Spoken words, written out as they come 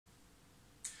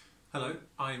Hello,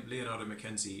 I'm Leonardo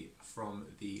Mackenzie from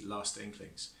the Last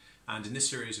Inklings, and in this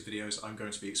series of videos I'm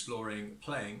going to be exploring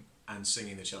playing and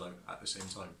singing the cello at the same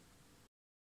time.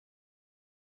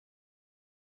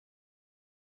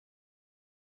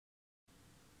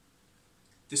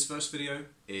 This first video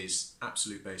is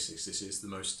absolute basics. This is the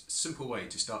most simple way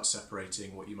to start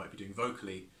separating what you might be doing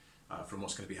vocally from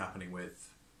what's going to be happening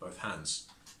with both hands.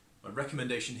 My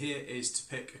recommendation here is to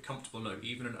pick a comfortable note,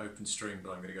 even an open string,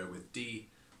 but I'm going to go with D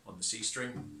on the C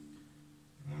string,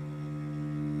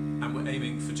 and we're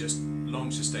aiming for just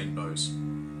long sustained bows.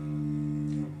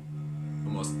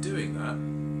 And whilst doing that,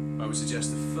 I would suggest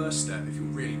the first step, if you're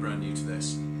really brand new to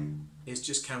this, is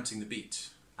just counting the beat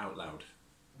out loud.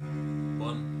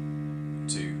 1,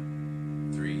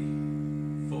 2,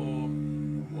 3, 4,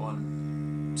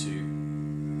 1,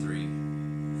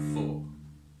 2, 3, 4.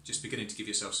 Just beginning to give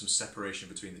yourself some separation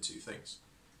between the two things.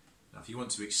 Now if you want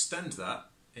to extend that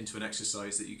into an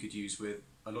exercise that you could use with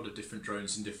a lot of different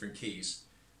drones in different keys,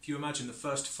 if you imagine the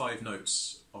first 5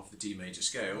 notes of the D major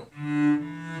scale,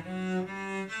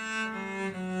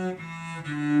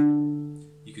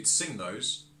 you could sing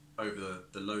those over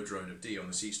the low drone of D on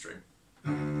the C string.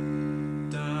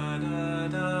 And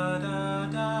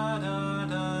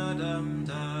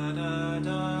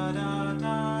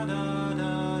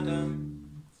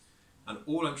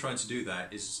all I'm trying to do there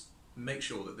is make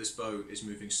sure that this bow is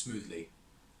moving smoothly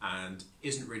and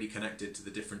isn't really connected to the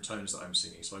different tones that I'm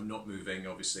singing. So I'm not moving,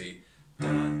 obviously,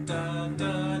 da, da,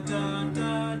 da, da,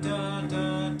 da, da,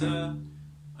 da, da.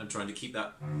 I'm trying to keep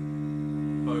that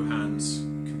bow hands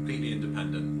completely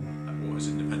independent, or as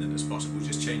independent as possible,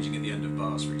 just changing at the end of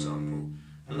bars, for example.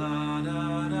 La,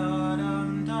 da, da,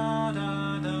 dum, da,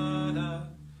 da, da, da.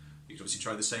 You can obviously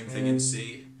try the same thing in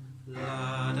C.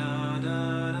 La, da,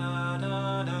 da, da,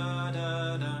 da, da,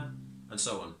 da, da, and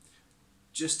so on.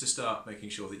 Just to start making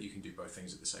sure that you can do both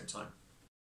things at the same time.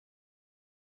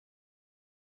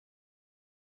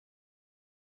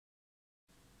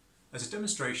 As a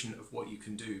demonstration of what you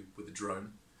can do with the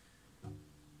drone,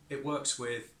 it works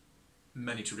with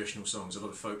many traditional songs, a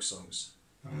lot of folk songs.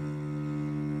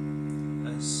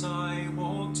 As I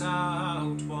walked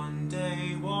out one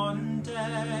day,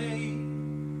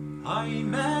 I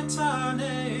met an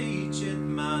aged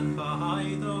man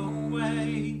by the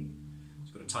way.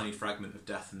 Tiny fragment of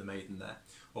Death and the Maiden there.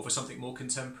 Or for something more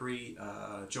contemporary,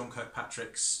 John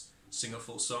Kirkpatrick's Sing a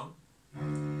Full Song.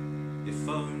 If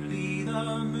only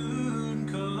the moon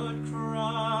could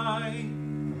cry,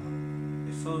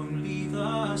 if only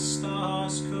the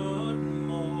stars could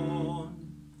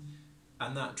mourn.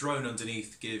 And that drone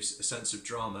underneath gives a sense of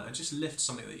drama and just lifts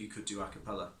something that you could do a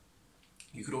cappella.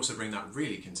 You could also bring that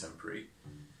really contemporary.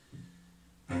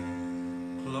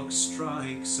 Clock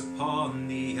strikes upon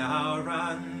the hour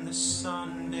and the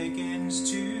sun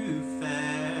begins to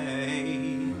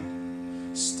fade.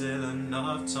 Still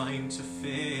enough time to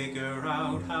figure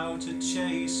out how to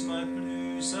chase my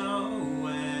blues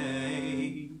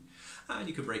away. And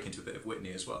you could break into a bit of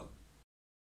Whitney as well.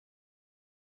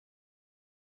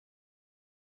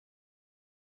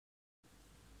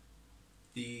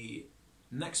 The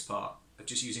next part of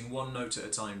just using one note at a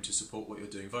time to support what you're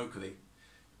doing vocally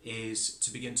is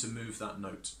to begin to move that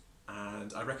note,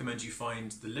 and I recommend you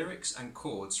find the lyrics and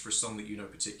chords for a song that you know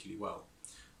particularly well.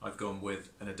 I've gone with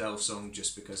an Adele song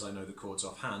just because I know the chords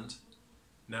offhand.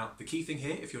 Now the key thing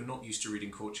here, if you're not used to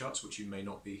reading chord charts, which you may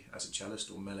not be as a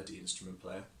cellist or melody instrument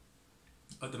player,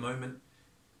 at the moment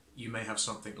you may have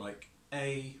something like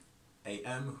A,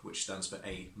 AM, which stands for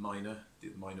A minor,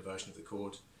 the minor version of the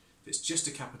chord. If it's just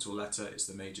a capital letter, it's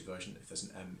the major version. If there's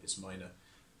an M, it's minor.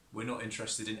 We're not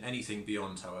interested in anything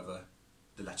beyond, however,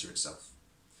 the letter itself.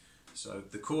 So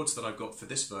the chords that I've got for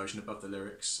this version above the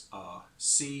lyrics are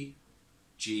C,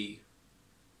 G,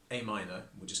 A minor,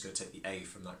 we're just going to take the A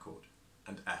from that chord,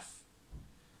 and F.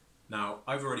 Now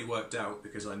I've already worked out,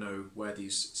 because I know where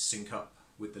these sync up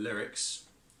with the lyrics,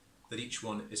 that each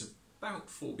one is about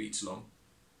 4 beats long.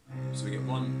 So we get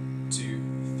 1,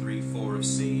 2, 3, 4 of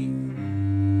C,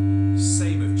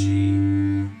 same of G,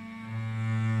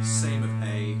 same of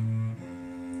A,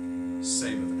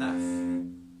 same of F.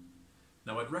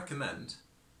 Now I'd recommend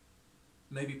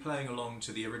maybe playing along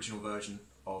to the original version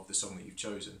of the song that you've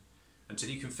chosen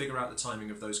until you can figure out the timing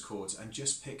of those chords and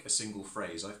just pick a single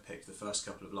phrase. I've picked the first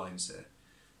couple of lines here.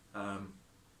 And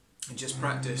just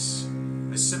practice,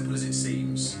 as simple as it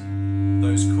seems,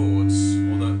 those chords,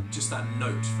 or just that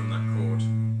note from that chord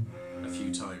a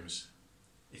few times.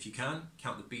 If you can,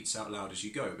 count the beats out loud as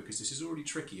you go, because this is already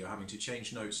tricky. You're having to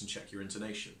change notes and check your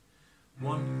intonation.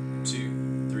 1,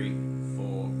 2, 3,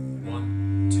 4,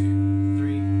 1, 2,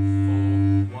 3,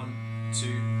 4, 1,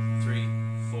 2, 3,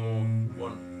 4,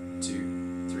 1, 2,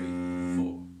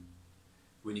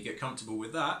 comfortable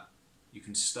with that, you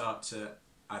can start to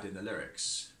add in the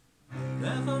lyrics.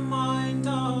 Never mind,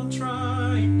 I'll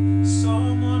try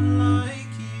someone like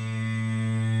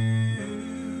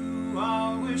you.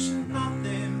 I wish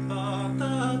nothing but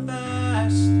the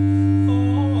best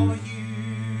for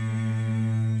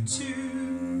you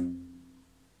too.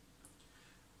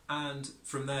 And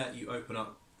from there you open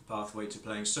up the pathway to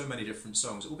playing so many different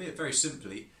songs, albeit very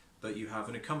simply, but you have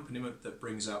an accompaniment that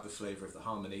brings out the flavour of the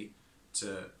harmony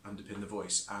to underpin the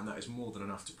voice, and that is more than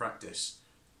enough to practice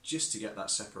just to get that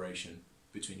separation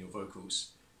between your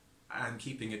vocals and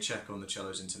keeping a check on the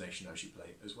cello's intonation as you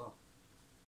play as well.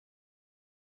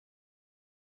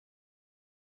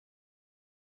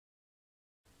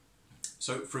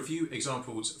 So for a few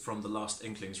examples from the Last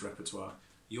Inklings repertoire,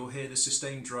 you'll hear the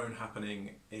sustained drone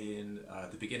happening in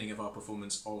the beginning of our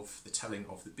performance of the telling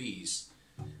of the bees,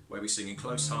 where we sing in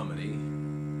close harmony.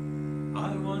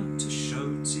 I want to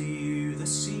show to you the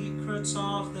secrets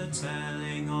of the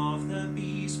telling of the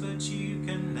bees, but you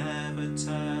can never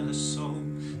tell a soul,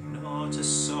 not a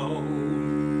soul.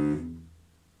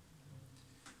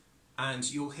 And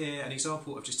you'll hear an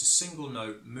example of just a single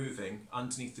note moving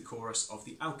underneath the chorus of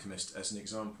The Alchemist as an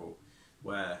example,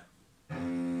 where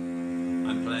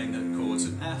I'm playing the chords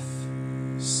of F,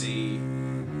 C,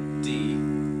 D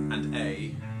and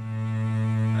A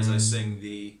as I sing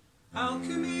the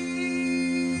alchemy.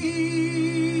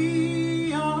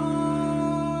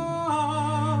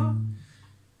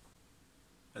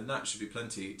 And that should be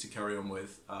plenty to carry on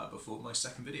with before my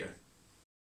second video.